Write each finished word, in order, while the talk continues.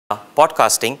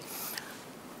podcasting.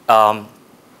 Um,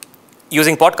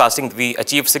 Using podcasting, we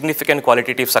achieved significant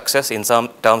qualitative success in some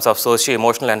terms of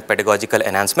socio-emotional and pedagogical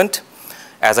enhancement.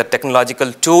 As a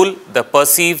technological tool, the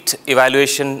perceived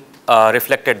evaluation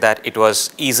reflected that it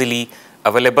was easily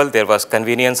available. There was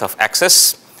convenience of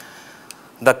access.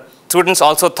 The students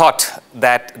also thought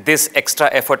that this extra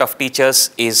effort of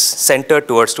teachers is centered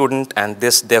towards student, and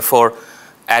this therefore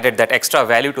added that extra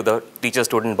value to the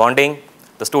teacher-student bonding.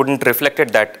 The student reflected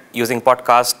that using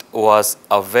podcast was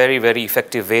a very, very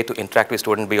effective way to interact with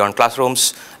students beyond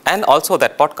classrooms, and also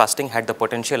that podcasting had the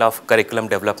potential of curriculum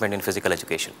development in physical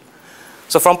education.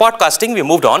 So from podcasting, we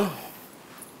moved on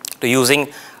to using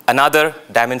another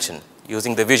dimension,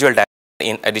 using the visual dimension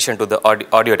in addition to the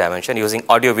audio dimension, using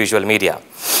audio-visual media.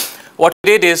 What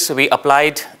we did is we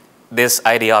applied this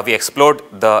idea, we explored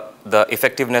the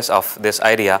effectiveness of this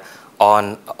idea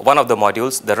on one of the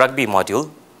modules, the rugby module,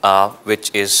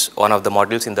 which is one of the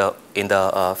modules in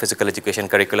the physical education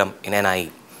curriculum in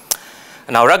NIE.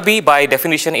 Now, rugby by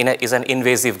definition is an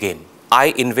invasive game.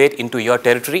 I invade into your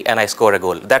territory and I score a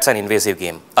goal. That's an invasive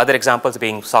game. Other examples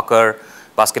being soccer,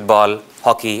 basketball,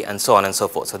 hockey, and so on and so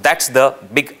forth. So that's the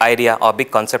big idea or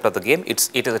big concept of the game.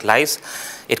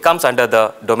 It comes under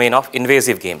the domain of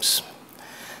invasive games.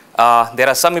 There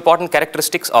are some important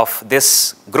characteristics of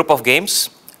this group of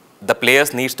games. The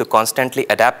players need to constantly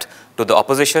adapt to the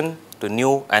opposition, to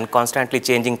new and constantly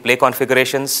changing play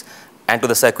configurations, and to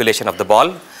the circulation of the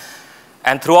ball.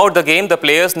 And throughout the game, the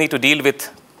players need to deal with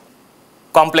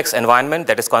complex environment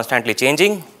that is constantly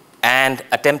changing and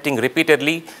attempting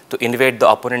repeatedly to invade the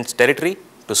opponent's territory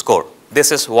to score.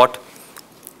 This is what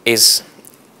is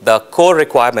the core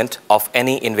requirement of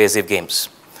any invasive games.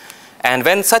 And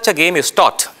when such a game is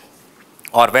taught,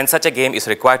 or when such a game is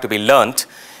required to be learned,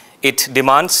 it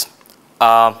demands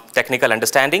technical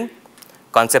understanding,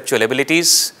 conceptual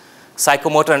abilities,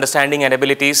 psychomotor understanding and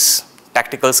abilities,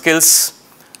 tactical skills,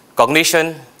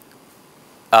 cognition,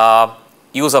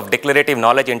 use of declarative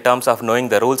knowledge in terms of knowing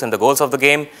the rules and the goals of the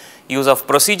game, use of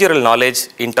procedural knowledge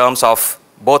in terms of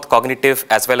both cognitive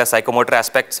as well as psychomotor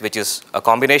aspects, which is a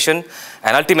combination,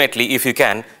 and ultimately, if you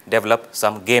can, develop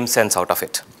some game sense out of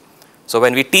it. So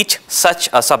when we teach such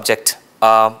a subject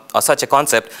or such a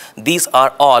concept, these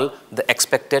are all the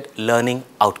expected learning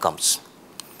outcomes.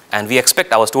 And we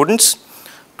expect our students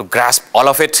to grasp all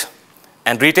of it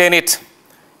and retain it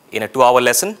in a 2-hour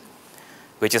lesson,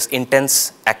 which is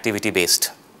intense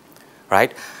activity-based,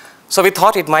 right? So we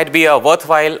thought it might be a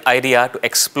worthwhile idea to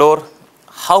explore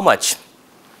how much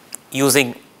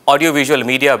using audiovisual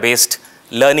media-based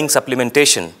learning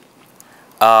supplementation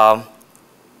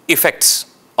affects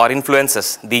or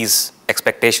influences these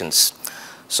expectations.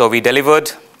 So we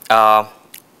delivered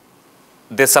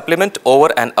this supplement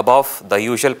over and above the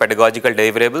usual pedagogical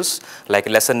deliverables like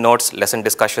lesson notes, lesson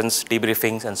discussions,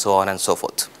 debriefings, and so on and so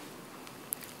forth.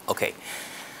 Okay.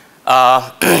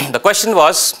 The question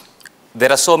was,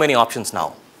 there are so many options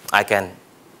now. I can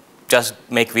just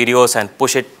make videos and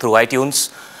push it through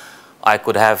iTunes. I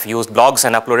could have used blogs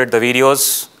and uploaded the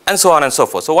videos, and so on and so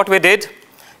forth. So what we did,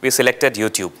 we selected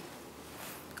YouTube.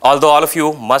 Although all of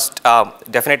you must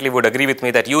definitely would agree with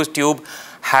me that YouTube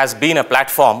has been a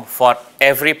platform for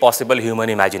every possible human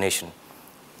imagination,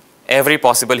 every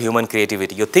possible human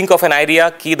creativity. You think of an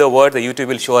idea, key the word, the YouTube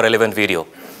will show a relevant video,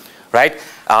 right?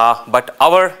 But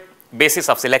our basis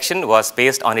of selection was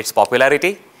based on its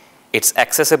popularity, its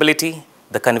accessibility,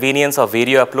 the convenience of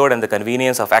video upload, and the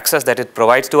convenience of access that it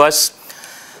provides to us.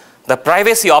 The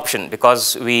privacy option,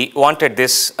 because we wanted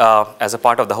this as a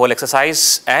part of the whole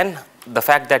exercise, and the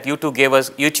fact that YouTube gave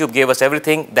us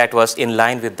everything that was in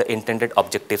line with the intended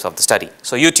objectives of the study.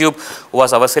 So YouTube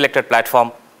was our selected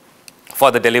platform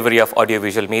for the delivery of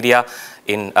audiovisual media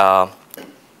in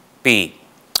PE.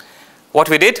 What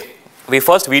we did, we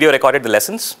first video recorded the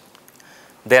lessons.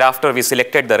 Thereafter, we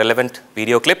selected the relevant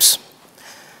video clips.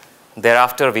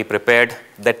 Thereafter, we prepared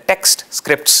the text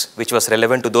scripts which was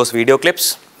relevant to those video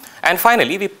clips. And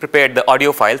finally, we prepared the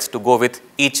audio files to go with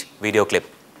each video clip.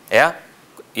 Yeah,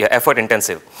 effort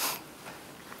intensive.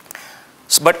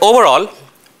 But overall,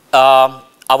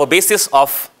 our basis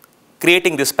of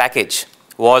creating this package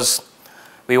was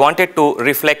we wanted to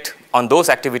reflect on those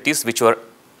activities which were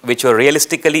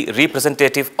realistically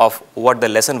representative of what the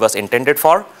lesson was intended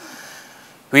for.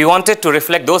 We wanted to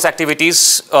reflect those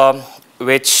activities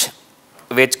which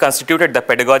constituted the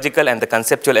pedagogical and the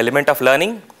conceptual element of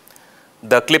learning.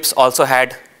 The clips also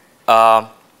had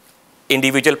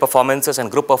individual performances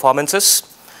and group performances.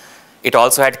 It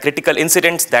also had critical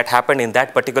incidents that happened in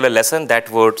that particular lesson that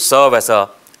would serve as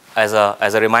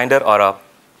a reminder or a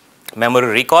memory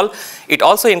recall. It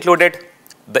also included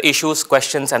the issues,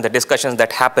 questions, and the discussions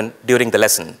that happen during the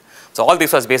lesson. So all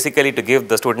this was basically to give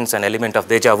the students an element of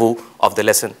deja vu of the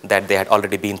lesson that they had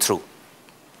already been through.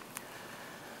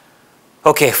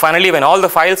 Okay, finally, when all the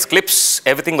files, clips,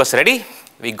 everything was ready,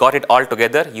 we got it all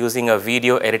together using a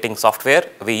video editing software.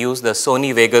 We used the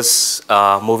Sony Vegas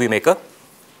movie maker.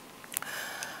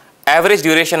 Average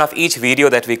duration of each video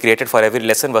that we created for every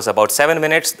lesson was about 7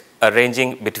 minutes,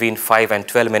 ranging between 5 and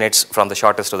 12 minutes from the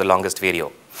shortest to the longest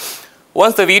video.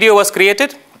 Once the video was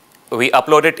created, we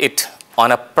uploaded it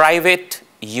on a private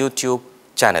YouTube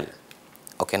channel.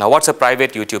 Okay, now what's a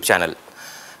private YouTube channel?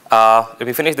 Let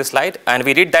me finish this slide. And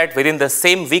we did that within the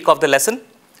same week of the lesson.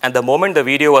 And the moment the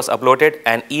video was uploaded,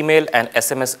 an email and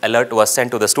SMS alert was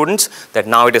sent to the students that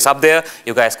now it is up there,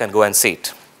 you guys can go and see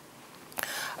it.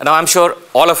 Now I'm sure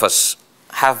all of us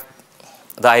have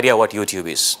the idea what YouTube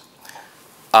is.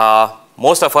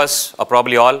 Most of us, or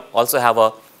probably all, also have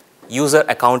a user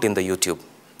account in the YouTube,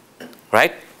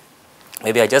 right?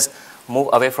 Maybe I just move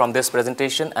away from this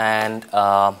presentation, and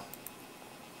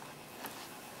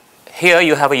here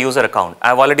you have a user account.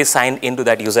 I've already signed into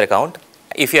that user account.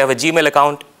 If you have a Gmail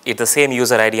account, it's the same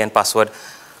user ID and password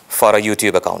for a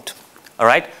YouTube account. All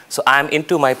right? So I'm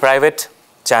into my private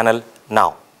channel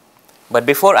now. But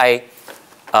before I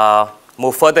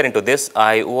move further into this,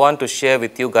 I want to share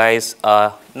with you guys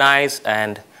a nice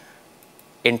and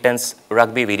intense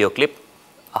rugby video clip.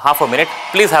 Half a minute.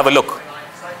 Please have a look.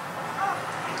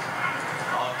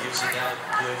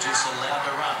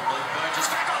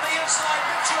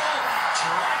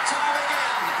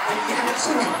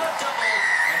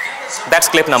 That's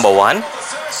clip number 1.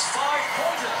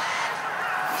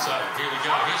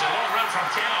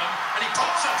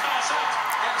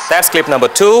 That's clip number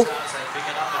 2.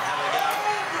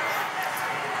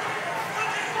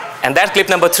 And that's clip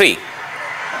number 3.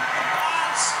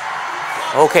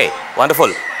 Okay,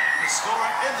 wonderful.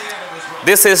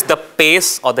 This is the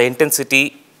pace or the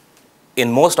intensity in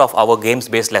most of our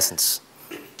games-based lessons.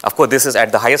 Of course, this is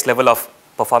at the highest level of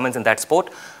performance in that sport,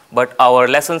 but our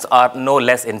lessons are no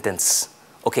less intense.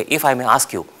 Okay, if I may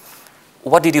ask you,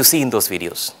 what did you see in those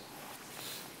videos?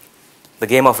 The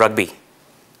game of rugby.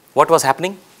 What was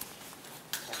happening?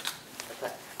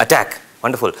 Attack.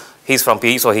 Wonderful. He's from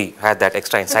PE, so he had that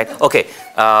extra insight. Okay,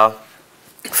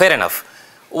 fair enough.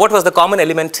 What was the common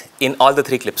element in all the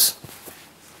 3 clips?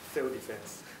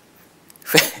 Self-defense.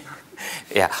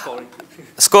 Yeah.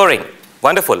 Scoring.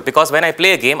 Wonderful. Because when I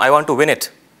play a game, I want to win it.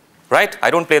 Right?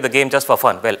 I don't play the game just for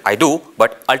fun. Well, I do,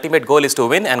 but ultimate goal is to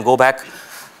win and go back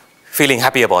feeling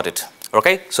happy about it.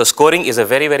 Okay? So scoring is a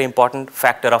very, very important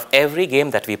factor of every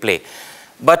game that we play.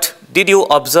 But did you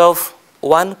observe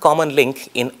one common link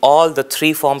in all the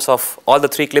 3 forms of all the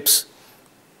 3 clips?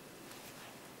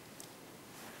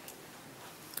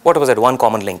 What was that one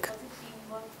common link?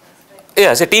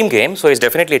 Yeah, it's a team game, so it's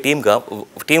definitely a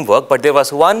teamwork, but there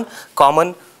was one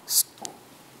common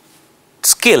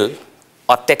skill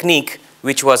or technique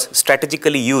which was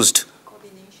strategically used.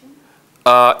 Coordination?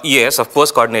 Yes, of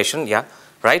course, coordination, yeah,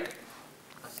 right?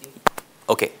 Passing.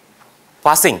 Okay.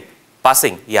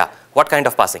 Passing, yeah. What kind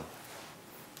of passing?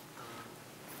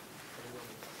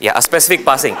 Yeah, a specific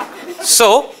passing.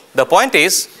 So, the point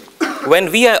is,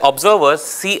 when we observers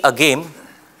see a game,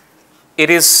 it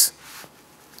is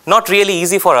not really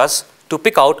easy for us to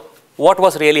pick out what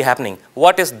was really happening.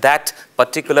 What is that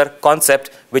particular concept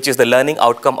which is the learning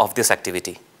outcome of this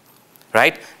activity,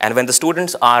 right? And when the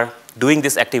students are doing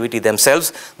this activity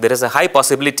themselves, there is a high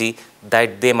possibility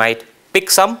that they might pick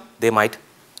some, they might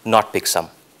not pick some.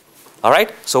 All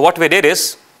right? So what we did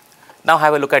is, now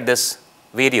have a look at this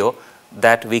video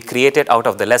that we created out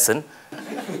of the lesson.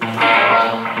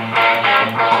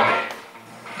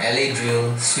 Alley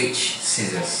drill, switch,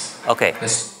 scissors. Okay.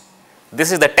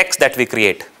 This is the text that we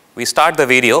create. We start the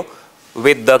video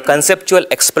with the conceptual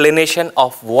explanation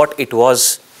of what it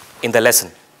was in the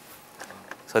lesson.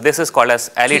 So this is called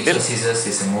as alley drill. Switch scissors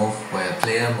is a move where a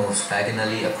player moves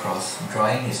diagonally across,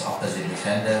 drawing his opposite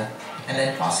defender, and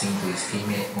then passing to his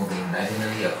teammate, moving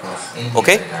diagonally across in the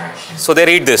direction. So they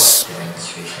read this. The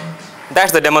demonstration.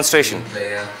 That's the demonstration. The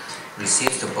player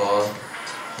receives the ball,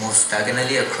 moves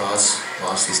diagonally across,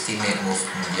 whilst his teammate moves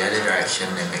in the other direction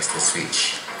and makes the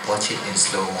switch. Watch it in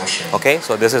slow motion. Okay,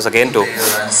 so this is again to... The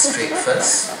player runs straight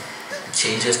first,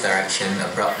 changes direction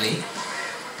abruptly,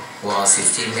 whilst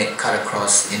his teammate cut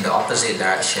across in the opposite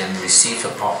direction, receives a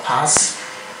pop pass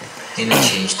in a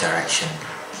changed direction.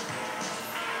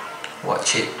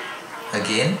 Watch it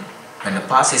again. When the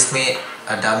pass is made,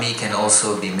 a dummy can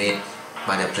also be made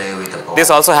by the player with the ball. This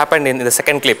also happened in the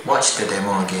second clip. Watch the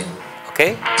demo again.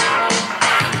 Okay.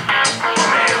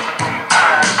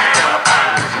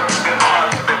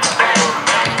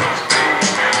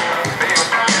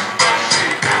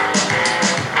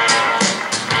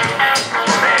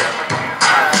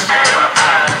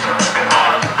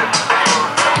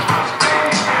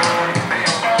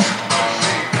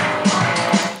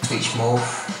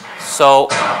 So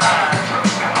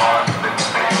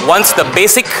once the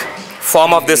basic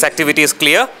form of this activity is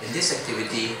clear, In this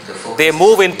activity, the focus they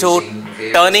move is on into using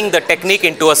various turning the technique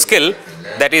into a skill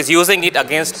that is using it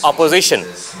against opposition.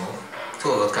 to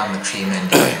overcome extreme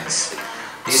defense.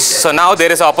 So now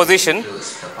there is opposition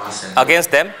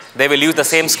against them. They will use the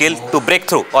same skill to break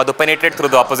through or to penetrate through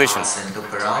the opposition. And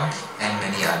look around and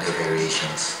many other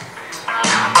variations.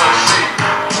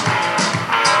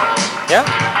 Yeah?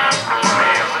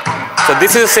 So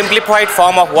this is a simplified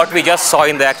form of what we just saw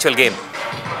in the actual game.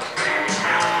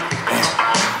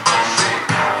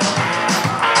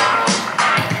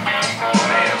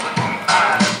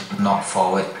 Knock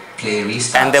forward, play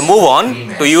restarts. And they move on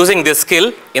to using this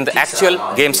skill in the actual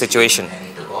game situation. And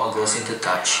if the ball goes into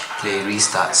touch, play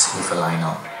restarts with a line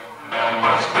out.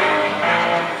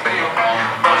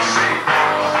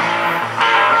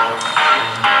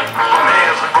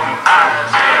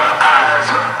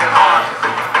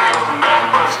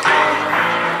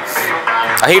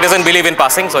 He doesn't believe in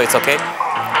passing, so it's okay.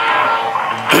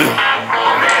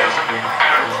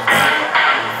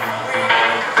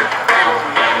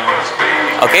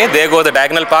 Okay, there goes the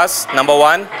diagonal pass, number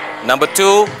 1, number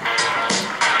 2.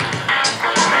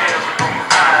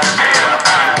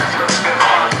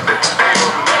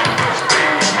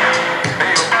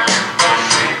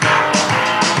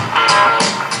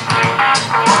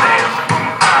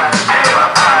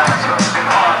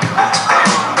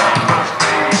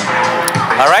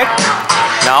 All right,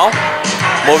 now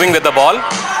moving with the ball,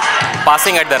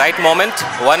 passing at the right moment,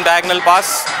 one diagonal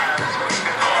pass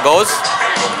goes.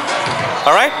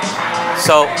 All right,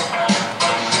 so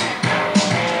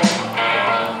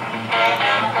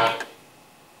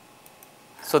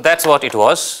that's what it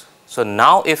was. So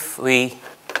now if we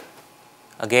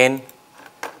again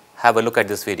have a look at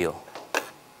this video.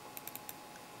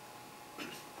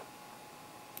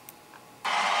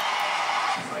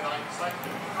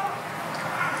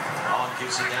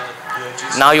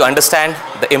 Now you understand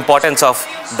the importance of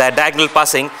the diagonal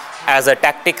passing as a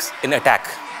tactics in attack,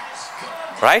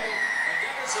 right?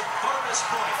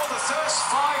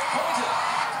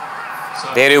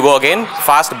 There you go again,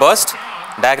 fast burst,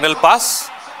 diagonal pass,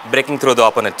 breaking through the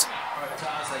opponent.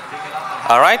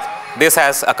 All right, this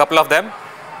has a couple of them.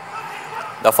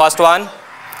 The first one,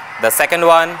 the second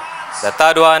one, the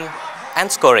third one,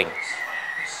 and scoring.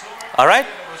 All right.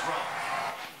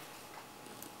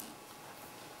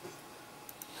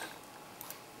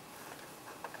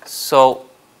 So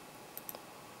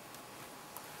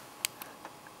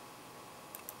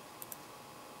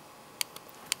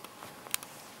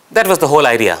that was the whole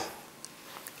idea,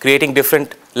 creating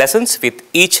different lessons with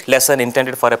each lesson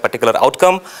intended for a particular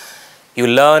outcome. You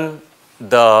learn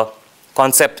the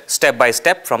concept step by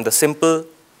step from the simple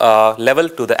level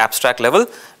to the abstract level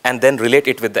and then relate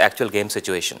it with the actual game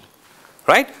situation,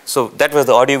 right? So that was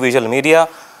the audiovisual media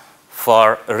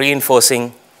for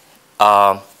reinforcing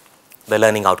the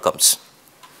learning outcomes.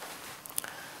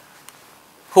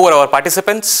 Who were our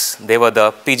participants? They were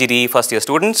the PGDE first year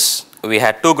students. We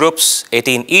had 2 groups,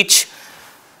 18 each,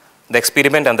 the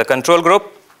experiment and the control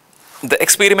group. The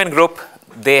experiment group,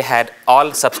 they had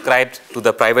all subscribed to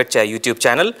the private chair YouTube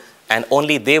channel and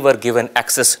only they were given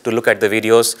access to look at the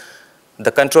videos.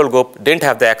 The control group didn't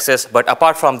have the access, but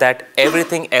apart from that,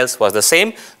 everything else was the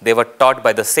same. They were taught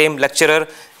by the same lecturer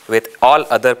with all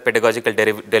other pedagogical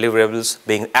deliverables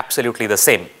being absolutely the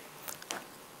same.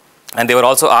 And they were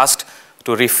also asked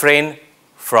to refrain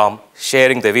from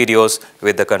sharing the videos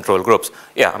with the control groups.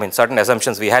 Yeah, I mean, certain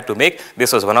assumptions we had to make.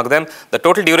 This was one of them. The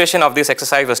total duration of this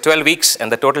exercise was 12 weeks,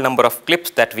 and the total number of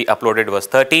clips that we uploaded was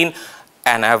 13,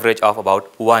 an average of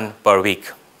about 1 per week.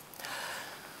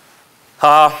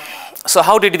 So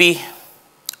how did we,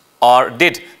 or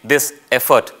did this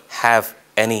effort have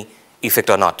any effect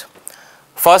or not?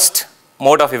 First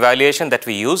mode of evaluation that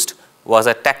we used was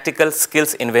a tactical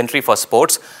skills inventory for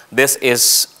sports. This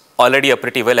is already a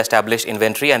pretty well established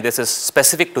inventory and this is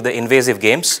specific to the invasive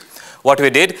games. What we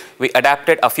did, we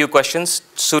adapted a few questions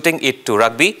suiting it to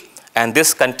rugby, and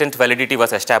this content validity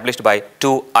was established by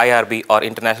 2 IRB or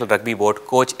International Rugby Board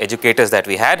coach educators that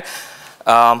we had.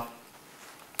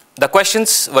 The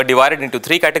questions were divided into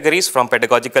 3 categories from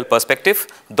pedagogical perspective: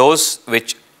 those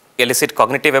which elicit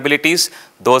cognitive abilities,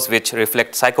 those which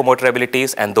reflect psychomotor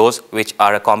abilities, and those which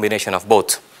are a combination of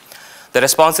both. The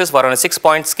responses were on a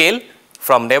 6-point scale,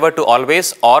 from never to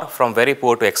always or from very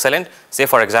poor to excellent. Say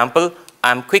for example,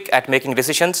 I'm quick at making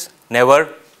decisions, never,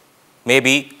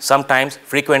 maybe, sometimes,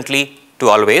 frequently to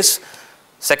always.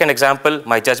 Second example,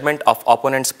 my judgment of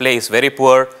opponent's play is very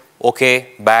poor,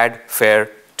 okay, bad,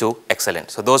 fair to excellent.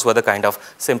 So those were the kind of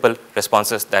simple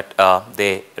responses that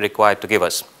they required to give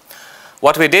us.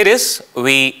 What we did is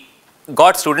we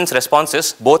got students'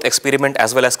 responses, both experiment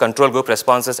as well as control group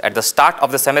responses at the start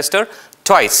of the semester,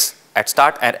 twice, at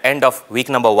start and end of week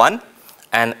number 1,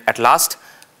 and at last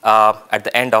at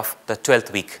the end of the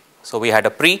 12th week. So we had a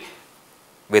pre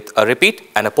with a repeat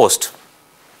and a post.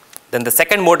 Then the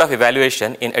second mode of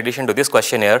evaluation, in addition to this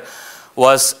questionnaire,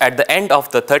 was at the end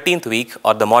of the 13th week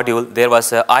or the module, there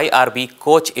was a IRB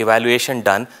coach evaluation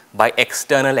done by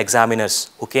external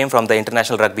examiners who came from the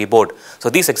International Rugby Board. So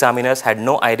these examiners had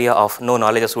no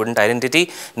knowledge of student identity,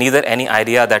 neither any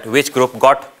idea that which group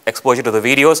got exposure to the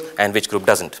videos and which group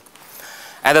doesn't.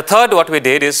 And the third, what we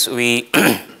did is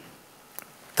third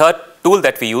tool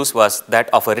that we used was that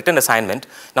of a written assignment.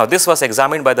 Now this was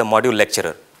examined by the module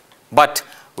lecturer, but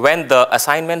when the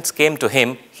assignments came to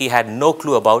him, he had no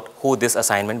clue about who this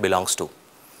assignment belongs to,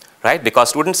 right? Because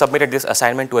students submitted this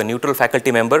assignment to a neutral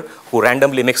faculty member who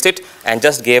randomly mixed it and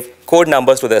just gave code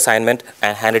numbers to the assignment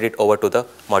and handed it over to the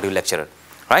module lecturer,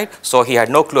 right? So he had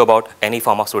no clue about any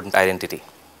form of student identity.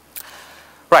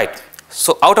 Right,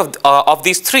 so out of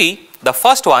these three, the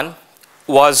first one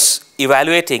was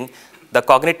evaluating the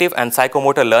cognitive and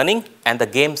psychomotor learning and the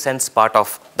game sense part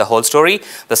of the whole story.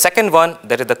 The second one,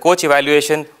 that is the coach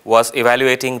evaluation, was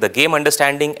evaluating the game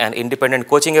understanding and independent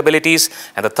coaching abilities.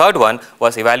 And the third one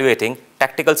was evaluating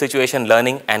tactical situation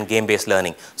learning and game-based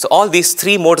learning. So all these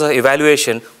three modes of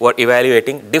evaluation were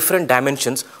evaluating different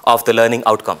dimensions of the learning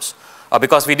outcomes.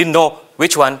 Because we didn't know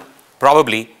which one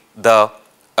probably the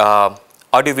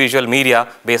audiovisual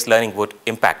media-based learning would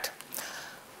impact.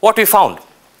 What we found?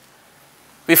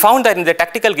 We found that in the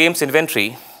tactical games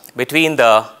inventory, between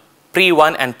the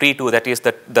pre-1 and pre-2, that is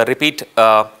the repeat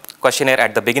questionnaire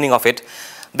at the beginning of it,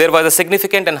 there was a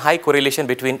significant and high correlation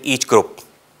between each group.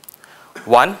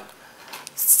 One,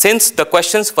 since the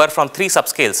questions were from 3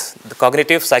 subscales, the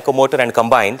cognitive, psychomotor, and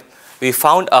combined, we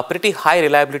found a pretty high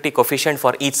reliability coefficient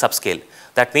for each subscale.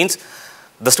 That means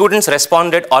the students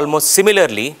responded almost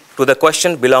similarly to the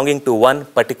question belonging to one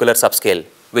particular subscale,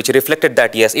 which reflected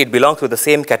that, yes, it belongs to the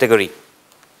same category.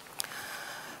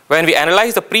 When we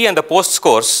analyzed the pre and the post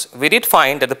scores, we did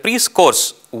find that the pre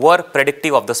scores were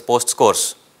predictive of the post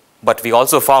scores. But we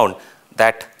also found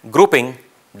that grouping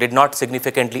did not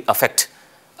significantly affect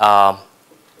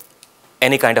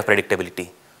any kind of predictability.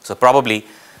 So probably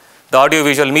the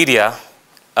audiovisual media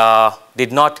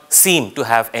did not seem to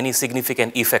have any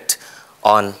significant effect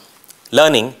on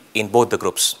learning in both the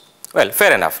groups. Well,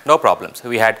 fair enough, no problems.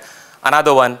 We had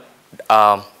another one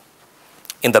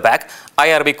in the back,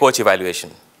 IRB coach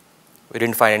evaluation. We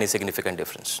didn't find any significant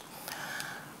difference.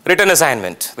 Written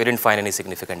assignment, we didn't find any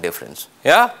significant difference.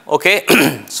 Yeah, okay.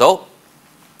 So,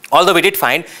 although we did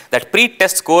find that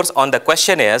pre-test scores on the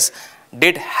questionnaires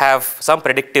did have some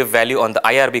predictive value on the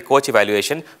IRB coach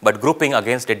evaluation, but grouping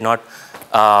against did not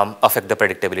affect the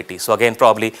predictability. So again,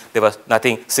 probably there was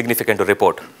nothing significant to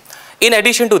report. In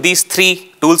addition to these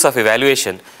 3 tools of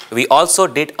evaluation, we also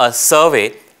did a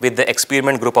survey with the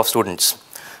experiment group of students.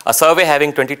 A survey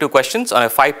having 22 questions on a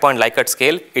 5-point Likert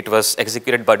scale. It was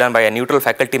executed done by a neutral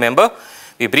faculty member.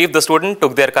 We briefed the student,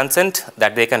 took their consent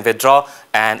that they can withdraw,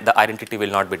 and the identity will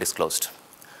not be disclosed.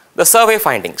 The survey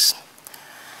findings.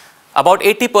 About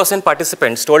 80%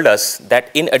 participants told us that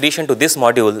in addition to this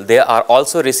module, they are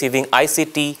also receiving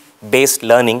ICT-based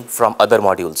learning from other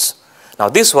modules. Now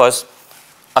this was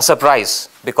a surprise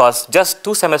because just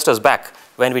 2 semesters back,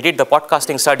 when we did the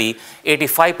podcasting study,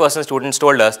 85% students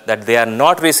told us that they are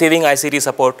not receiving ICT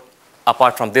support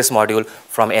apart from this module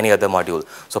from any other module.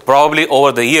 So probably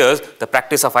over the years, the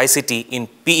practice of ICT in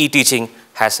PE teaching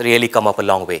has really come up a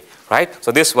long way, right?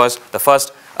 So this was the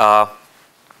first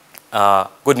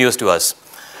good news to us.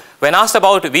 When asked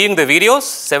about viewing the videos,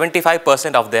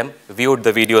 75% of them viewed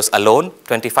the videos alone,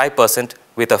 25%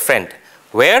 with a friend.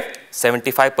 Where?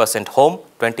 75% home,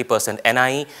 20%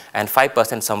 NIE, and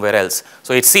 5% somewhere else.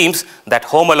 So it seems that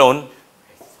home alone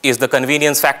is the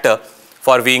convenience factor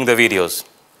for viewing the videos.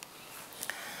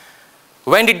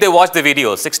 When did they watch the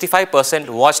videos? 65%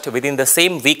 watched within the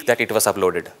same week that it was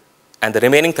uploaded, and the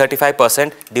remaining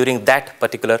 35% during that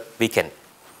particular weekend.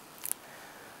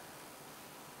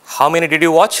 How many did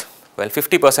you watch? Well,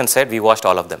 50% said we watched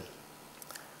all of them.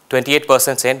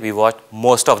 28% said we watched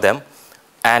most of them.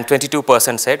 And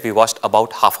 22% said we watched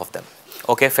about half of them.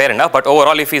 Okay, fair enough. But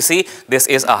overall, if you see, this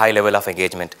is a high level of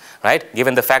engagement, right?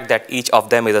 Given the fact that each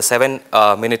of them is a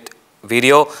 7-minute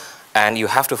video and you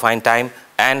have to find time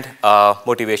and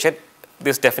motivation,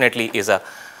 this definitely is a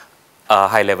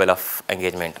high level of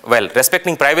engagement. Well,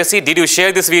 respecting privacy, did you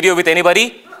share this video with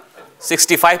anybody?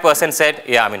 65% said,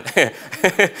 yeah,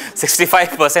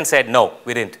 65% said no,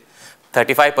 we didn't.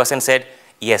 35% said,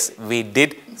 yes, we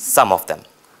did some of them.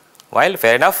 Well,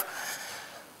 fair enough.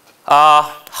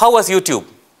 How was YouTube?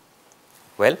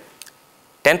 Well,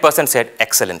 10% said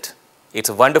excellent. It's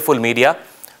a wonderful media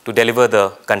to deliver the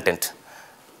content.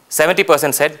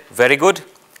 70% said very good.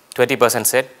 20%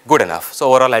 said good enough. So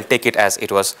overall, I'll take it as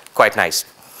it was quite nice.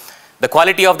 The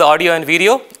quality of the audio and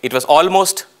video, it was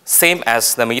almost same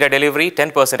as the media delivery.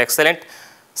 10% excellent,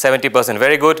 70%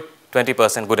 very good,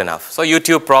 20% good enough. So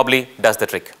YouTube probably does the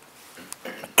trick.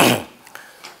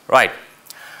 Right.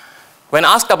 When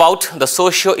asked about the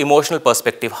socio-emotional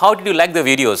perspective, how did you like the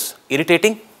videos?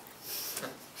 Irritating?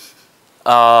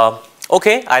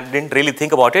 Okay, I didn't really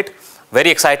think about it. Very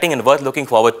exciting and worth looking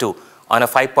forward to on a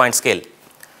 5-point scale.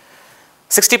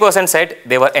 60% said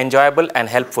they were enjoyable and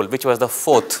helpful, which was the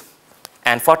 4th.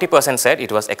 And 40% said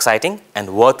it was exciting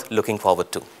and worth looking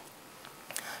forward to.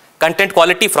 Content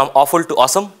quality from awful to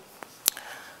awesome.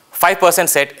 5%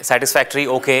 said satisfactory,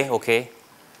 okay, okay.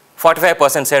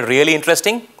 45% said really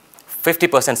interesting.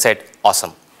 50% said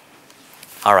awesome.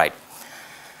 All right.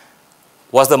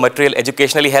 Was the material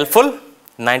educationally helpful?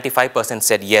 95%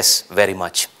 said yes, very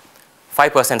much.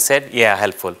 5% said, yeah,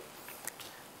 helpful.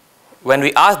 When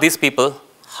we asked these people,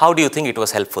 how do you think it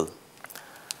was helpful?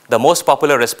 The most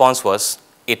popular response was,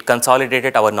 it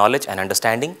consolidated our knowledge and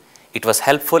understanding. It was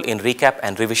helpful in recap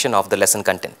and revision of the lesson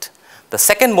content. The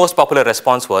second most popular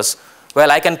response was, well,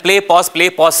 I can play, pause,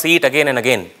 see it again and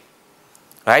again,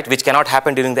 right? Which cannot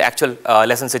happen during the actual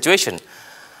lesson situation.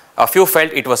 A few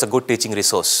felt it was a good teaching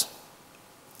resource.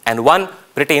 And one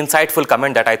pretty insightful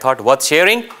comment that I thought worth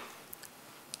sharing,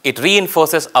 it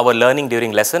reinforces our learning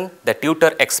during lesson. The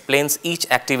tutor explains each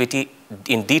activity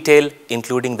in detail,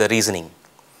 including the reasoning,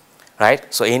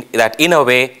 right? So that in a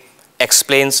way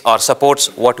explains or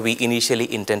supports what we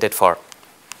initially intended for.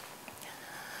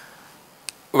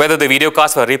 Whether the video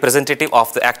casts were representative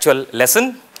of the actual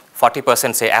lesson,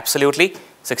 40% say absolutely,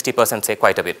 60% say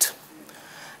quite a bit.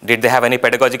 Did they have any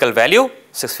pedagogical value?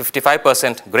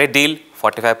 55% great deal,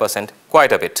 45%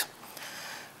 quite a bit.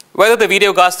 Whether the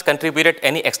video cast contributed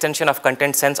any extension of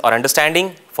content sense or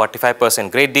understanding, 45%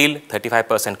 great deal,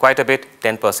 35% quite a bit,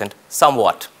 10%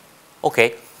 somewhat.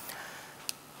 Okay.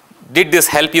 Did this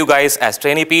help you guys as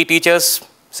trainee PE teachers?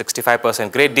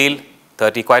 65% great deal,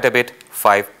 30 quite a bit,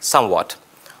 5 somewhat.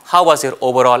 How was your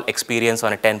overall experience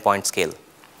on a 10-point scale?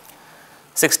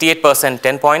 68%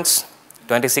 10 points,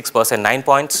 26% 9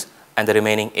 points, and the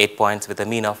remaining 8 points with a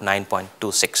mean of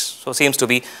 9.26. So seems to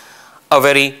be a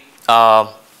very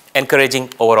encouraging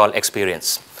overall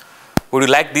experience. Would you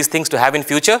like these things to have in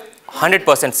future?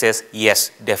 100% says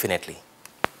yes, definitely.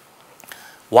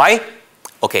 Why?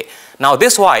 Okay. Now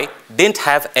this why didn't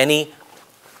have any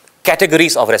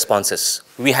categories of responses.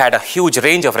 We had a huge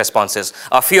range of responses.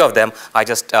 A few of them I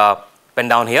just penned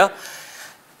down here.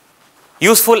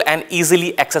 Useful and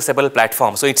easily accessible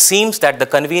platform. So it seems that the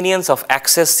convenience of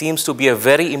access seems to be a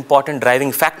very important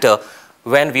driving factor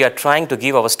when we are trying to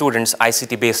give our students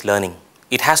ICT-based learning.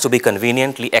 It has to be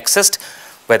conveniently accessed,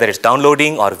 whether it's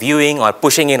downloading or viewing or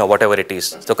pushing in or whatever it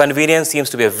is. So convenience seems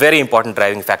to be a very important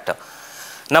driving factor.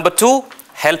 Number 2,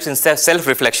 helps in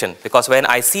self-reflection, because when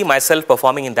I see myself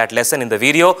performing in that lesson in the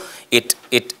video, it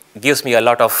gives me a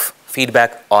lot of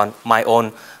feedback on my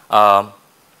own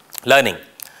learning.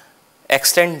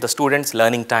 Extend the students'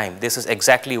 learning time. This is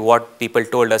exactly what people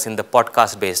told us in the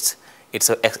podcast based. It's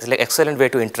an excellent way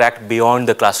to interact beyond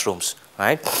the classrooms,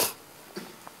 right?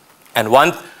 And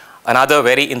another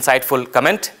very insightful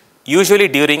comment, usually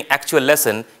during actual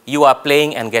lesson, you are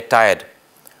playing and get tired,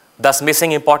 thus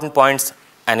missing important points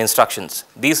and instructions.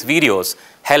 These videos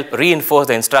help reinforce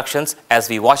the instructions as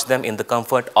we watch them in the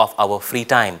comfort of our free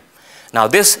time. Now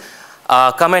this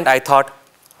comment I thought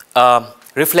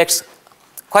reflects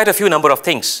quite a few number of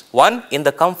things. One, in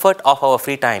the comfort of our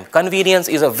free time. Convenience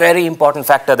is a very important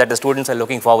factor that the students are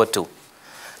looking forward to.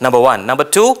 Number 1. Number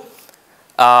 2,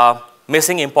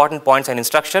 missing important points and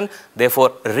instruction,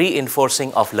 therefore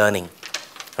reinforcing of learning,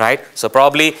 right? So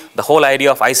probably the whole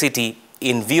idea of ICT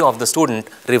in view of the student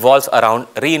revolves around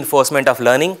reinforcement of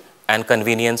learning and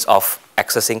convenience of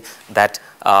accessing that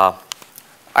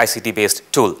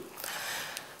ICT-based tool.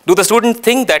 Do the students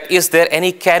think that is there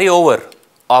any carryover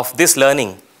of this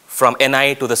learning from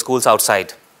NI to the schools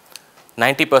outside?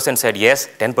 90% said yes,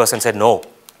 10% said no.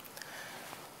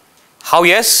 How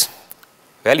yes?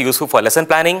 Well, useful for lesson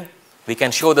planning. We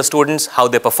can show the students how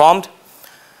they performed.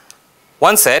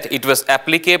 One said it was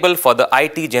applicable for the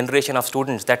IT generation of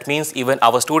students. That means even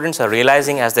our students are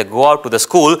realizing as they go out to the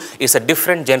school, it's a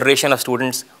different generation of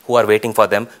students who are waiting for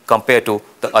them compared to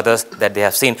the others that they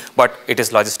have seen. But it is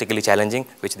logistically challenging,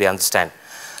 which they understand.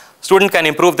 Student can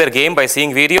improve their game by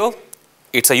seeing video.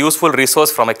 It's a useful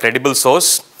resource from a credible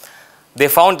source. They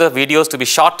found the videos to be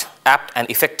short, apt, and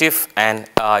effective, and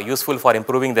useful for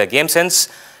improving their game sense.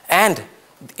 And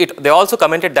they also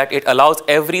commented that it allows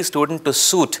every student to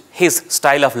suit his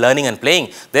style of learning and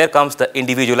playing. There comes the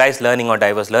individualized learning or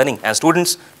diverse learning, and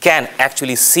students can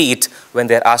actually see it when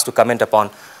they're asked to comment upon.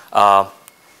 Of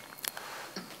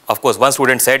course, one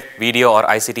student said video or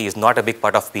ICT is not a big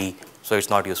part of PE, so it's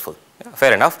not useful. Yeah,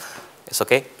 fair enough. It's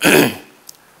okay.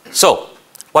 So,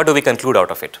 what do we conclude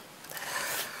out of it?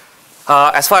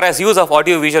 As far as use of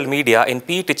audio-visual media in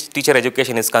PE teacher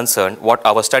education is concerned, what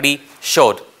our study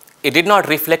showed, it did not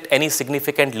reflect any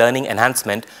significant learning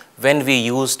enhancement when we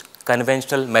used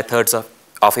conventional methods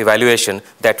of evaluation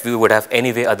that we would have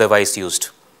anyway otherwise used.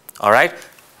 All right?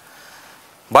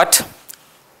 But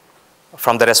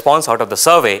from the response out of the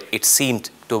survey, it seemed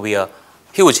to be a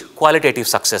huge qualitative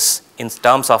success in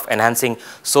terms of enhancing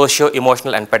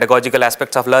socio-emotional and pedagogical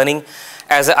aspects of learning.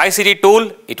 As an ICT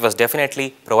tool, it was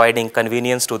definitely providing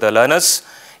convenience to the learners.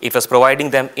 It was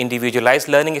providing them individualized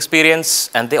learning experience,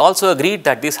 and they also agreed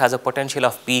that this has a potential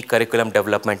of PE curriculum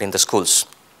development in the schools.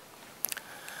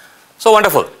 So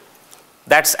wonderful.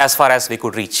 That's as far as we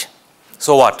could reach.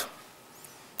 So what?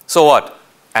 So what?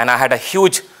 And I had a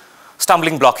huge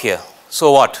stumbling block here.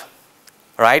 So what?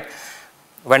 Right?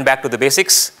 Went back to the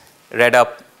basics, read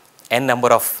up n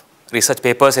number of research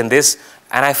papers in this,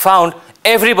 and I found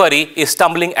everybody is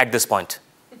stumbling at this point.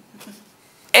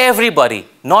 Everybody,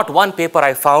 not one paper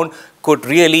I found could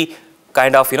really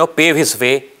kind of, pave his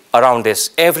way around this.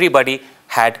 Everybody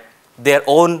had their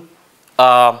own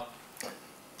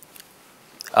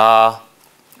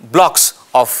blocks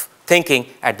of thinking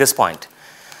at this point.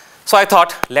 So I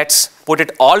thought, let's put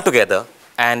it all together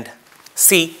and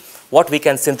see what we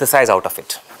can synthesize out of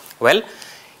it. Well,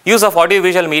 use of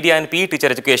audiovisual media in PE teacher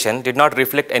education did not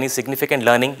reflect any significant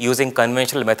learning using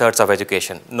conventional methods of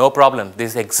education. No problem.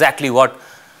 This is exactly what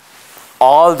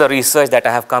all the research that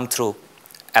I have come through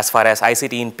as far as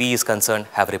ICT in PE is concerned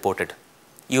have reported.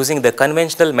 Using the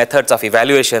conventional methods of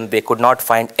evaluation, they could not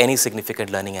find any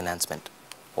significant learning enhancement.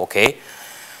 Okay.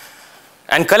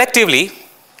 And collectively,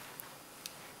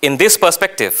 in this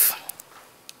perspective,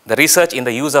 the research in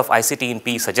the use of ICT in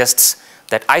PE suggests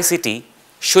that ICT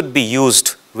should be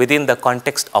used within the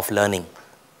context of learning.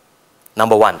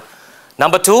 Number one.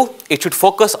 Number two, it should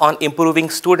focus on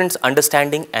improving students'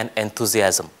 understanding and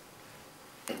enthusiasm.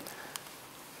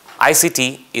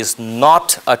 ICT is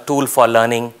not a tool for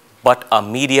learning, but a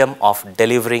medium of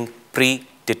delivering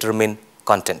predetermined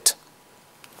content.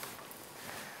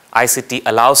 ICT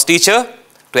allows teacher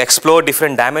to explore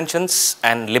different dimensions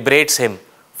and liberates him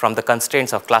from the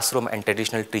constraints of classroom and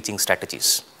traditional teaching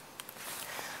strategies.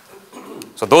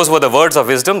 So those were the words of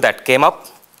wisdom that came up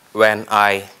when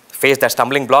I faced that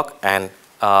stumbling block and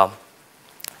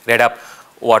read up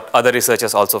what other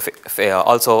researchers also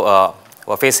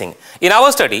were facing. In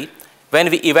our study,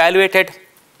 when we evaluated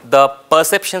the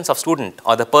perceptions of student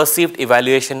or the perceived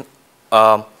evaluation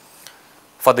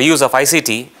for the use of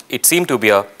ICT, it seemed to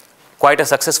be quite a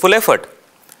successful effort.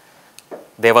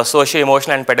 There was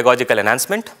socio-emotional and pedagogical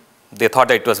enhancement. They thought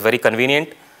that it was very convenient.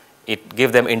 It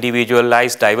gave them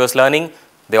individualized, diverse learning.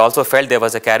 They also felt there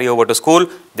was a carryover to school.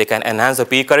 They can enhance the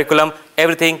PE curriculum.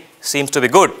 Everything seems to be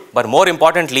good. But more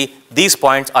importantly, these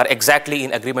points are exactly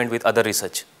in agreement with other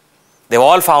research. They've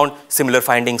all found similar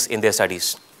findings in their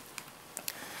studies.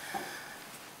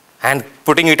 And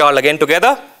putting it all again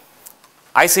together,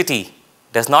 ICT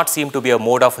does not seem to be a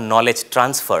mode of knowledge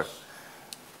transfer.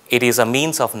 It is a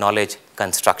means of knowledge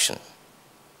construction.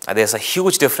 There's a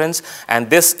huge difference, and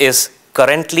this is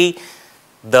currently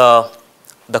the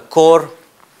core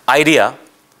idea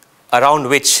around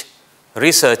which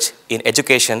research in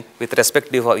education with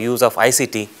respect to use of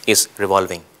ICT is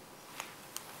revolving.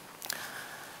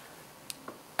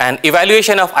 An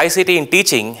evaluation of ICT in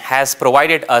teaching has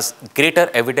provided us greater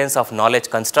evidence of knowledge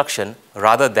construction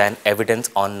rather than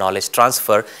evidence on knowledge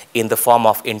transfer in the form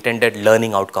of intended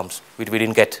learning outcomes, which we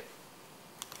didn't get.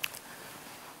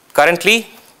 Currently,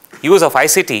 use of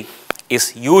ICT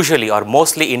is usually or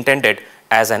mostly intended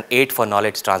as an aid for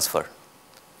knowledge transfer,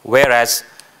 whereas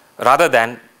rather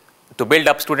than to build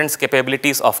up students'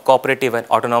 capabilities of cooperative and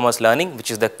autonomous learning, which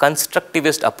is the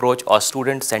constructivist approach or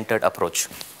student-centered approach.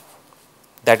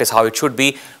 That is how it should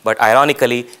be, but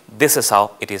ironically, this is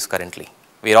how it is currently.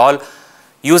 We're all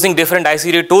using different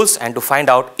ICT tools and to find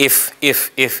out if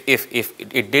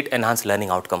it did enhance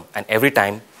learning outcome. And every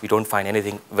time, we don't find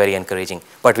anything very encouraging.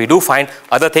 But we do find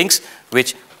other things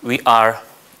which we are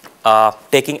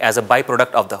taking as a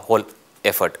byproduct of the whole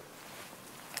effort.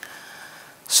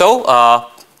 So,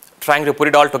 trying to put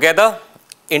it all together,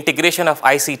 integration of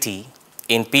ICT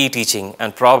in PE teaching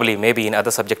and probably maybe in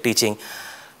other subject teaching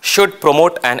should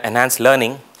promote and enhance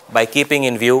learning by keeping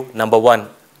in view, number one,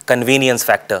 convenience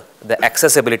factor, the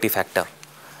accessibility factor.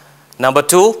 Number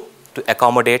two, to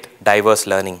accommodate diverse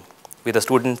learning, with the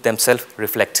students themselves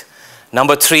reflect.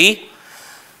 Number three,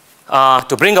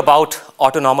 to bring about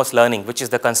autonomous learning, which is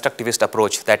the constructivist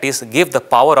approach, that is, give the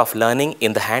power of learning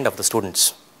in the hand of the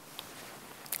students.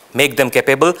 Make them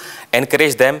capable,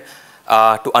 encourage them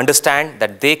to understand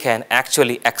that they can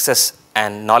actually access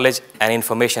and knowledge and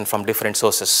information from different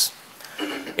sources.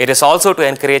 It is also to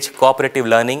encourage cooperative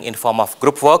learning in form of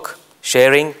group work,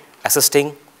 sharing,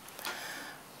 assisting.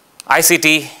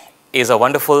 ICT is a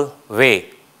wonderful way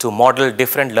to model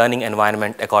different learning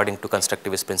environment according to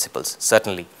constructivist principles,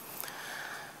 certainly.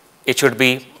 It should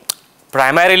be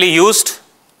primarily used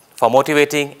for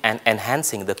motivating and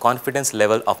enhancing the confidence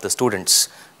level of the students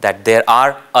that there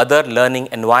are other learning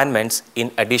environments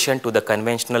in addition to the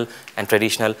conventional and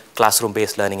traditional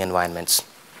classroom-based learning environments.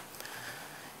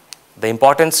 The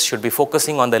importance should be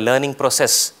focusing on the learning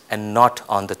process and not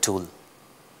on the tool.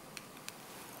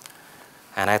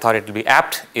 And I thought it would be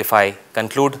apt if I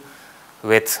conclude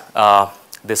with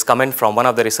this comment from one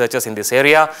of the researchers in this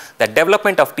area, that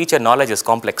development of teacher knowledge is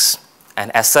complex. And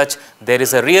as such, there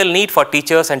is a real need for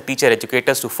teachers and teacher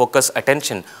educators to focus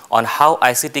attention on how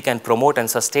ICT can promote and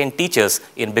sustain teachers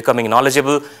in becoming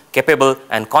knowledgeable, capable,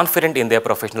 and confident in their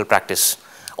professional practice.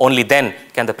 Only then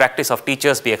can the practice of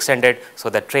teachers be extended so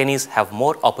that trainees have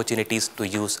more opportunities to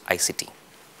use ICT.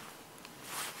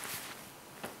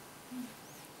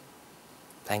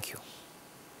 Thank you.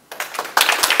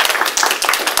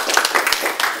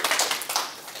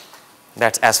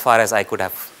 That's as far as I could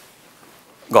have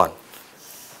gone.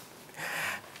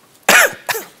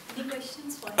 Any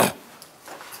questions for him?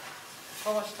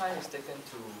 How much time is taken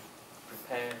to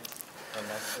prepare a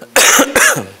lesson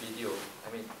video?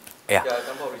 I mean, Yeah. there are a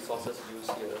number of resources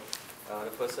used here.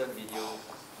 The person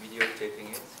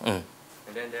videotaping it, and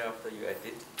then thereafter you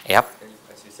edit. Yep. And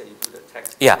as you said, you do the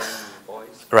text. Yeah. And then you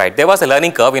voice. Right. There was a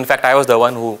learning curve. In fact, I was the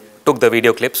one who took the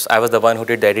video clips. I was the one who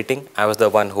did the editing. I was the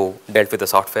one who dealt with the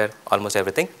software, almost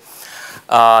everything.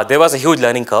 There was a huge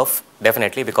learning curve,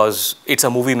 definitely, because it's a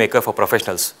movie maker for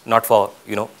professionals, not for,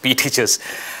 PE teachers.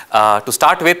 To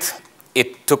start with,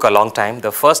 it took a long time.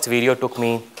 The first video took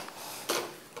me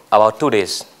about 2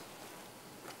 days.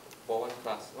 For one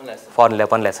class, one lesson. For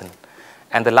one lesson.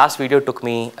 And the last video took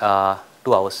me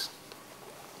 2 hours.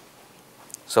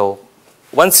 So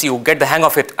once you get the hang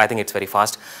of it, I think it's very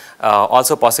fast.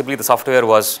 Also, possibly the software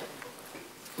was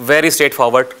very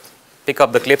straightforward. Pick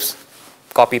up the clips,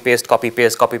 copy, paste, copy,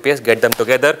 paste, copy, paste, get them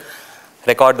together,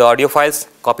 record the audio files,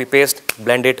 copy, paste,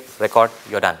 blend it, record,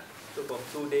 you're done. So from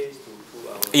 2 days to 2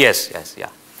 hours. Yes, yeah.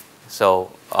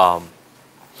 So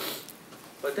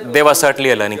But then there was also,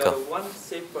 certainly a learning if you curve. are one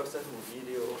safe person who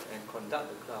video and conduct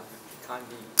the class, it can't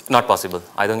be. Not possible.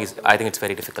 I think it's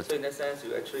very difficult. So in that sense,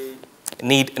 you actually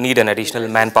Need an additional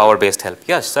manpower-based help.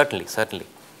 Yes, certainly.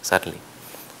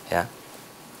 Yeah.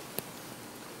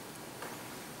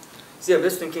 See, I'm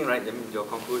just thinking, right, I mean, your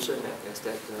conclusion is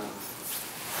that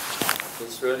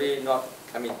it's really not,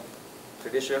 I mean,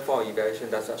 traditional form of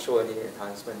evaluation does not show any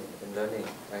enhancement in learning.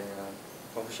 And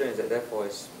conclusion is that therefore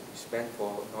it's meant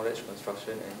for knowledge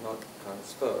construction and not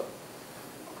transfer.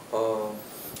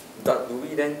 But do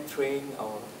we then train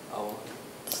our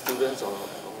students or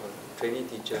trainee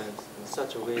teachers in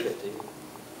such a way that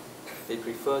they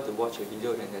prefer to watch a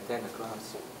video than attend a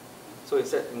class? So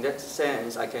in that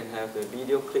sense, I can have the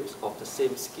video clips of the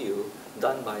same skill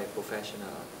done by a professional.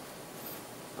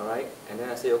 All right? And then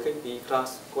I say, okay, PE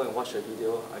class, go and watch the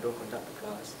video. I don't conduct the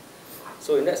class.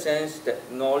 So in that sense,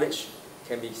 that knowledge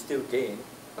can be still gained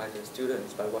by the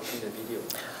students by watching the video.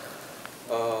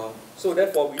 So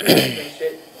therefore, we need to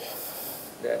differentiate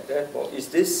that. Therefore, is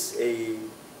this a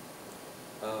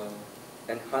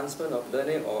enhancement of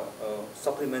learning or a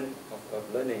supplement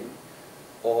of learning?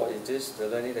 Or is this the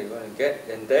learning that you want to get,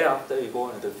 and thereafter you go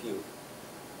on to the field?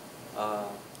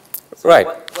 So Right.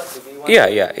 What do we want?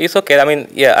 Yeah, it's okay. I mean,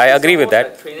 yeah, I agree with that.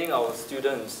 Like training our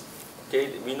students, okay,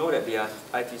 we know that they are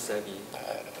IT savvy.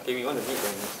 Okay, we want to meet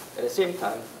them. At the same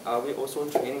time, are we also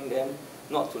training them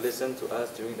not to listen to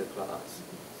us during the class?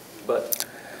 But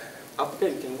after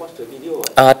you can watch the video.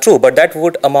 True, but that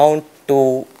would amount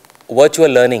to virtual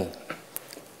learning,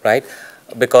 right?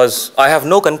 Because I have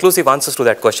no conclusive answers to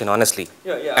that question, honestly.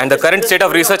 Yeah. And the current state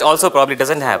of research also probably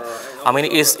doesn't have. I mean,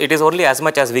 it is only as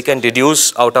much as we can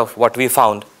deduce out of what we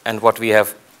found and what we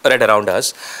have read around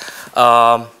us.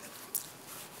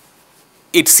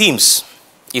 It seems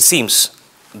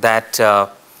that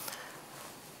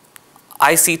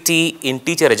ICT in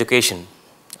teacher education,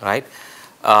 right,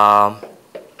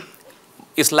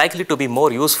 is likely to be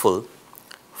more useful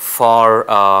for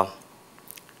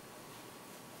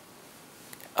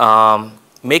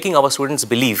making our students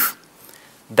believe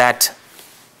that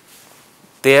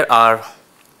there are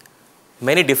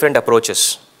many different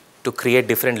approaches to create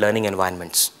different learning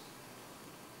environments.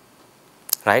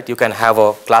 Right? You can have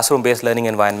a classroom-based learning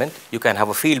environment, you can have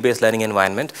a field-based learning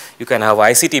environment, you can have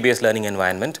ICT-based learning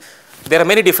environment. There are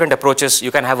many different approaches.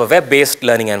 You can have a web-based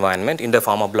learning environment in the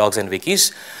form of blogs and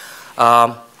wikis.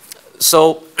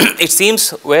 So it seems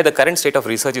where the current state of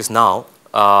research is now,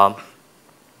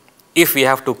 if we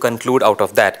have to conclude out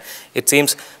of that, it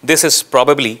seems this is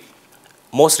probably,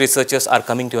 most researchers are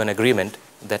coming to an agreement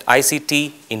that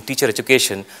ICT in teacher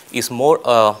education is more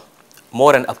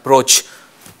an approach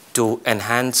to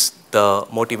enhance the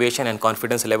motivation and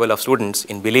confidence level of students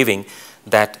in believing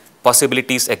that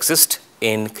possibilities exist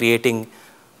in creating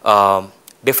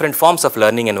different forms of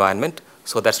learning environment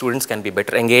so that students can be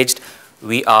better engaged.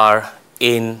 We are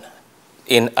in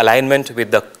alignment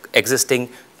with the existing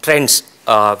trends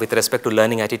with respect to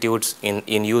learning attitudes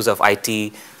in use of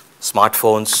IT,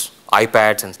 smartphones,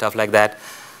 iPads and stuff like that.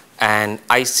 And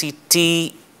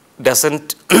ICT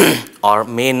doesn't or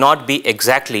may not be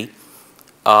exactly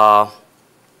a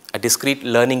discrete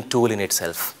learning tool in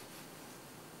itself.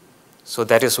 So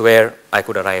that is where I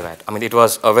could arrive at. I mean, it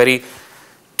was a very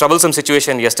troublesome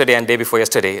situation yesterday and day before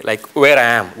yesterday, like where I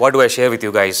am, what do I share with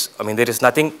you guys? I mean, there is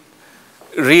nothing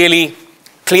really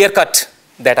clear-cut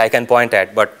that I can point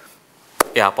at, but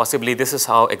yeah, possibly this is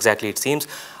how exactly it seems.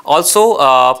 Also,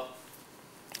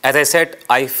 as I said,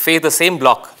 I face the same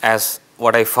block as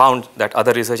what I found that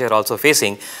other researchers are also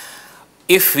facing.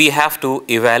 If we have to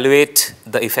evaluate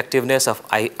the effectiveness of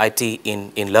IT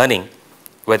in learning,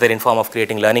 whether in form of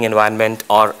creating learning environment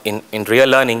or in real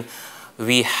learning,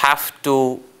 we have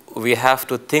to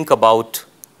think about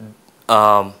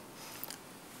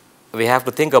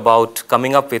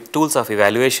coming up with tools of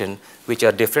evaluation which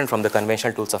are different from the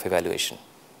conventional tools of evaluation.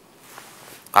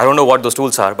 I don't know what those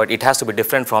tools are, but it has to be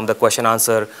different from the question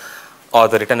answer or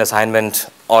the written assignment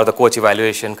or the coach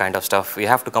evaluation kind of stuff. We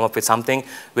have to come up with something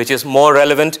which is more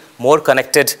relevant, more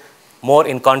connected, more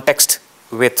in context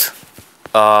with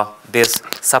this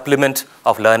supplement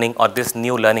of learning or this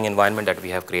new learning environment that we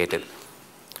have created.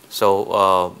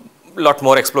 So a lot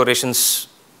more explorations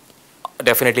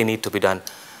definitely need to be done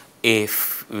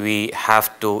if we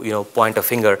have to point a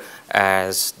finger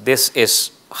as this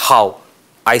is how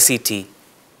ICT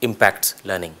impacts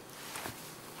learning.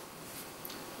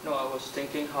 No, I was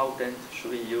thinking how then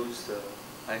should we use the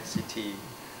ICT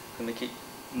to make it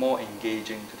more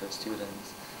engaging to the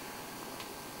students.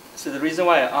 So the reason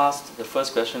why I asked the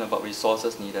first question about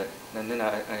resources needed, and then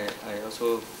I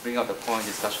also bring up the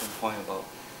discussion point about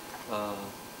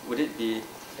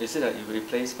is it a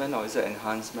replacement or is it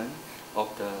enhancement of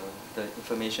the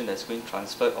information that's being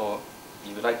transferred, or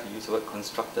you would like to use the word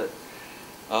constructed.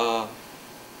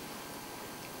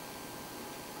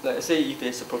 Let's say if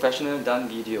it's a professional done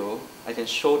video, I can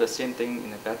show the same thing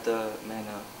in a better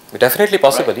manner. Definitely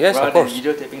possible, yes, rather of course.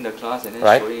 Rather than videotaping the class and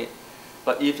then showing it.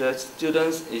 But if the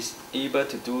students is able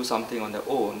to do something on their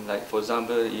own, like for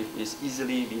example, if it's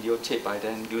easily videotaped by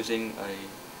them using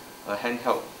a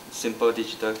handheld, simple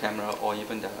digital camera or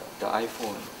even the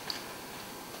iPhone,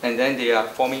 and then they are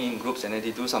forming in groups and then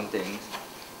they do something,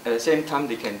 at the same time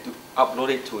they can upload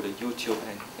it to the YouTube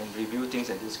and review things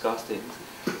and discuss things.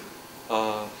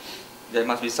 There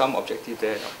must be some objective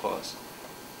there, of course.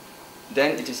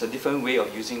 Then it is a different way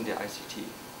of using the ICT.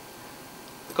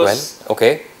 Because, well,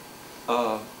 okay.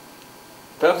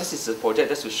 Perhaps this is a project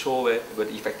just to show where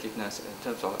the effectiveness in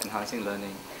terms of enhancing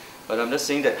learning. But I'm just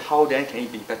saying that how then can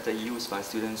it be better used by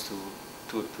students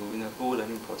to in a whole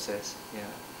learning process?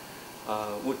 Yeah.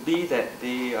 Would be that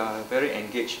they are very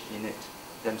engaged in it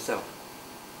themselves,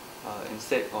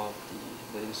 instead of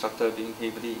the instructor being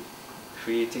heavily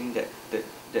creating that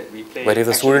replay. But if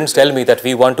the students tell me that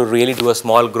we want to really do a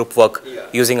small group work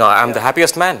using I'm the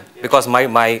happiest man, because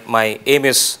my aim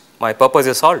is, my purpose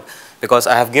is solved, because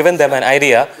I have given them an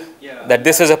idea that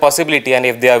this is a possibility, and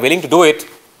if they are willing to do it,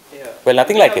 well,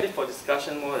 nothing like it. For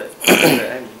discussion more that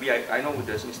I know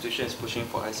the institution is pushing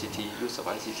for ICT, use of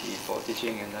ICT for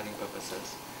teaching and learning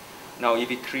purposes. Now,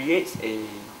 if it creates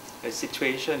a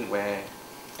situation where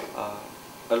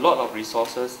a lot of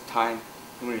resources, time,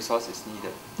 human resources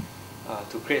needed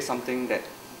to create something that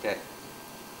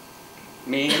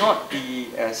may not be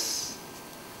as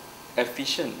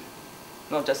efficient,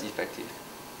 not just effective,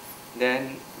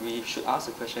 then we should ask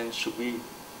the question, should we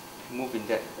move in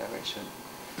that direction?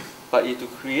 But if to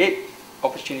create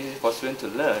opportunities for students to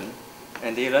learn,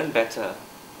 and they learn better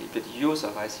with the use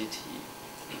of ICT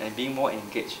and being more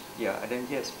engaged, then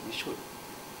yes, we should.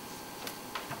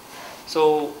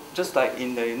 So just like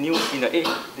in the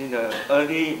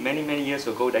early many years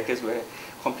ago, decades where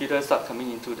computers start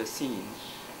coming into the scene,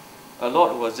 a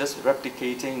lot was just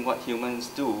replicating what humans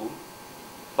do,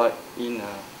 but in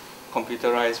a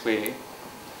computerized way.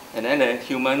 And then the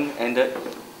human ended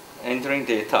entering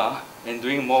data and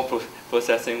doing more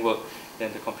processing work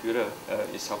than the computer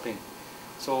is helping.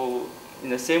 So in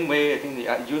the same way, I think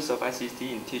the use of ICT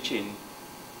in teaching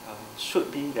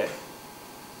should be that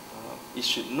it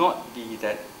should not be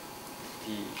that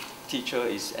the teacher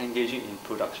is engaging in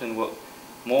production work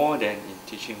more than in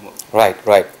teaching work. Right,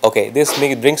 right. Okay, this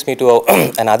brings me to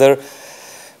another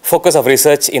focus of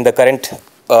research in the current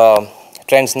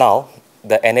trends now,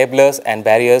 the enablers and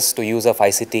barriers to use of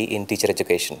ICT in teacher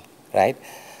education, right?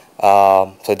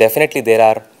 So definitely there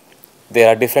are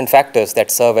different factors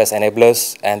that serve as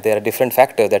enablers, and there are different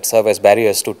factors that serve as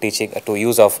barriers to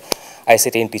use of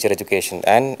ICT in teacher education.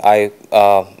 And I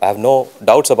have no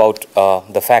doubts about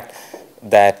the fact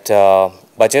that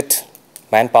budget,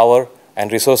 manpower,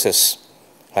 and resources,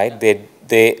 right?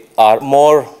 They are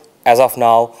more, as of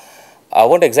now, I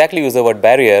won't exactly use the word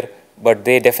barrier, but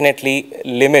they definitely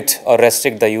limit or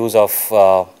restrict the use of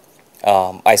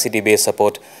ICT-based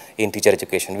support in teacher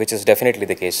education, which is definitely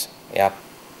the case. Yeah.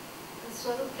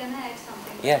 Swarup, can I add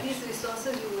something? Yeah. These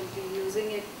resources, you will be using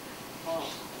it for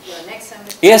your next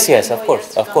semester. Yes, of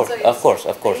course.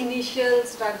 The initial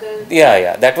struggle.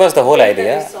 Yeah, that was the whole build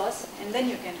idea. The resource, and then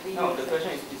you can reuse No, the it.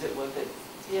 question is it worth it?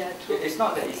 Yeah, true. It's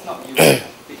not that it's not used.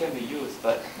 It can be used,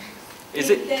 but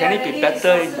can it be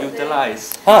better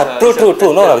utilized?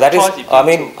 True. No, that is, I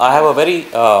mean, I have a very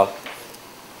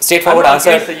straightforward answer.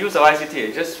 Against the use of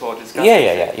ICT, just for discussion.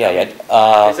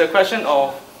 Yeah. It's a question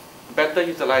of better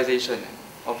utilization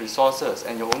of resources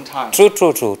and your own time. True.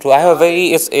 I have a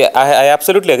very, I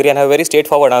absolutely agree, and have a very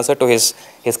straightforward answer to his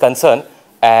concern.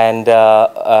 And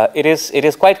it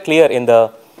is quite clear in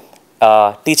the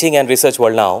teaching and research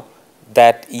world now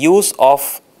that use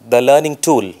of the learning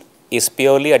tool is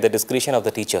purely at the discretion of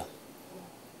the teacher,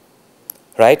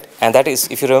 right? And that is,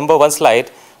 if you remember one slide,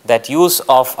 that use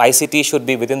of ICT should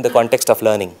be within the context of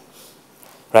learning,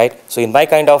 right? So in my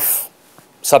kind of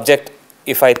subject,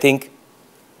 if I think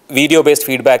video-based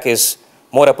feedback is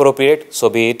more appropriate, so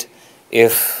be it.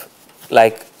 If,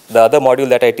 like the other module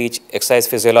that I teach, exercise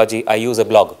physiology, I use a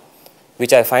blog,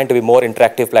 which I find to be more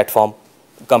interactive platform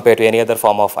compared to any other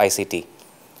form of ICT,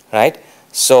 right?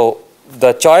 So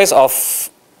the choice of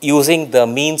using the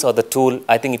means or the tool,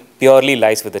 I think it purely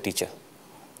lies with the teacher.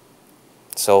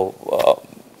 So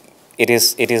it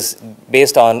is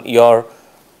based on your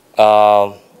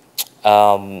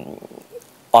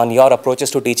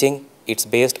approaches to teaching. It's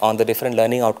based on the different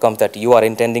learning outcomes that you are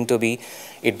intending to be.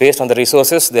 It's based on the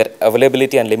resources, their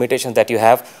availability and limitations that you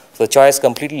have. So the choice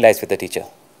completely lies with the teacher.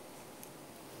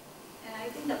 And I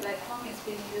think the platform is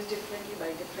being used differently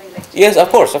by different lecturers. Yes,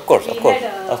 of course.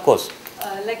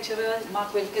 A lecturer,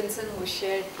 Mark Wilkinson, who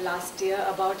shared last year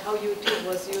about how YouTube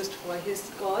was used for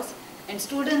his course, and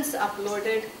students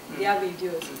uploaded their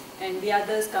videos, and the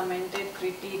others commented,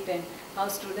 critiqued, and how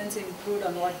students improved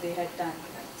on what they had done.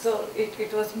 So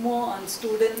it was more on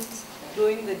students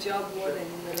doing the job more than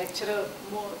the lecturer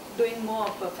doing more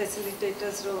of a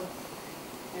facilitator's role.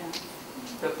 Yeah.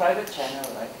 The private channel,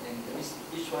 right? And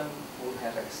each one will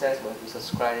have access when you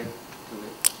subscribe to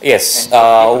it. Yes.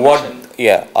 What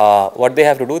they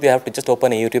have to do, they have to just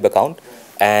open a YouTube account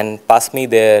and pass me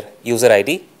their user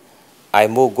ID. I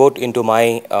go into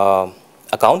my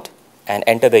account and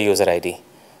enter the user ID.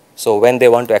 So when they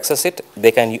want to access it,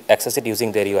 they can access it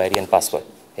using their UID and password.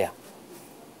 Yeah.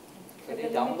 Can they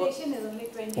download?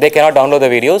 They cannot download the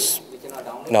videos. They cannot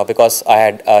download? No, because I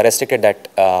had restricted that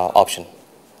option.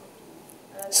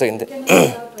 So in the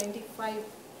 25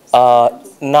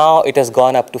 now it has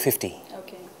gone up to 50.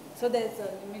 Okay. So there's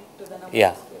a limit to the number.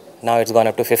 Yeah. Now it's gone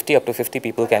up to 50. Up to 50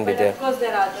 people can be But there. of course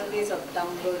there are other ways of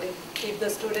downloading if the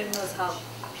student knows how.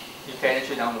 You can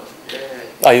actually download.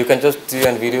 You can just see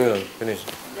on video and finish.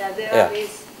 Yeah, there are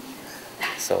ways.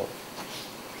 So,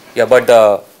 yeah, but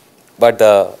the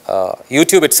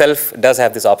YouTube itself does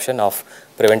have this option of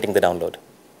preventing the download.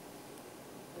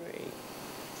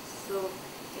 So,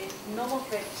 no more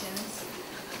questions.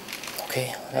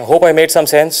 Okay, I hope I made some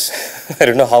sense. I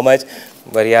don't know how much,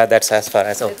 but yeah, that's as far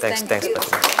as. Oh, thanks. Thank you.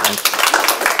 Thank you.